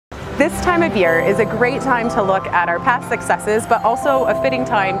This time of year is a great time to look at our past successes, but also a fitting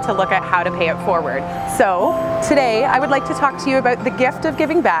time to look at how to pay it forward. So today I would like to talk to you about the gift of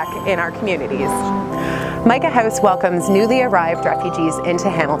giving back in our communities. Micah House welcomes newly arrived refugees into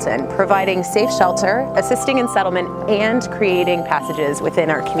Hamilton, providing safe shelter, assisting in settlement, and creating passages within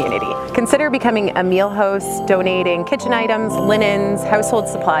our community. Consider becoming a meal host, donating kitchen items, linens, household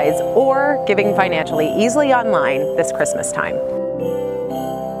supplies, or giving financially easily online this Christmas time.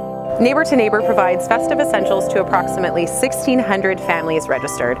 Neighbor to Neighbor provides festive essentials to approximately 1,600 families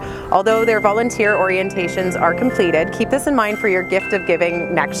registered. Although their volunteer orientations are completed, keep this in mind for your gift of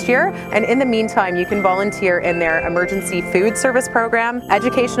giving next year. And in the meantime, you can volunteer in their emergency food service program,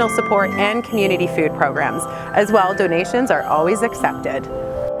 educational support, and community food programs. As well, donations are always accepted.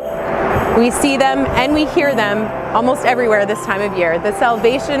 We see them and we hear them almost everywhere this time of year, the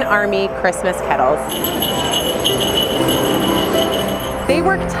Salvation Army Christmas kettles. They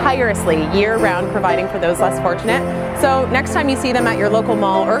work tirelessly year-round providing for those less fortunate. So next time you see them at your local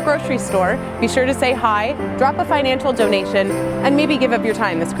mall or grocery store, be sure to say hi, drop a financial donation, and maybe give up your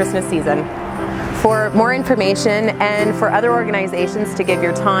time this Christmas season. For more information and for other organizations to give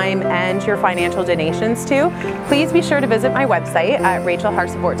your time and your financial donations to, please be sure to visit my website at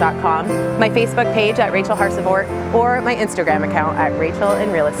rachelharsavort.com, my Facebook page at Rachel Harsavort, or my Instagram account at Rachel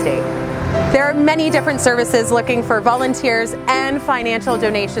in Real Estate. There are many different services looking for volunteers and financial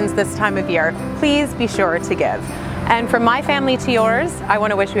donations this time of year. Please be sure to give. And from my family to yours, I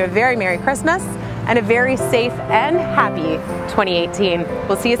want to wish you a very Merry Christmas and a very safe and happy 2018.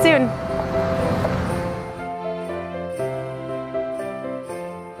 We'll see you soon.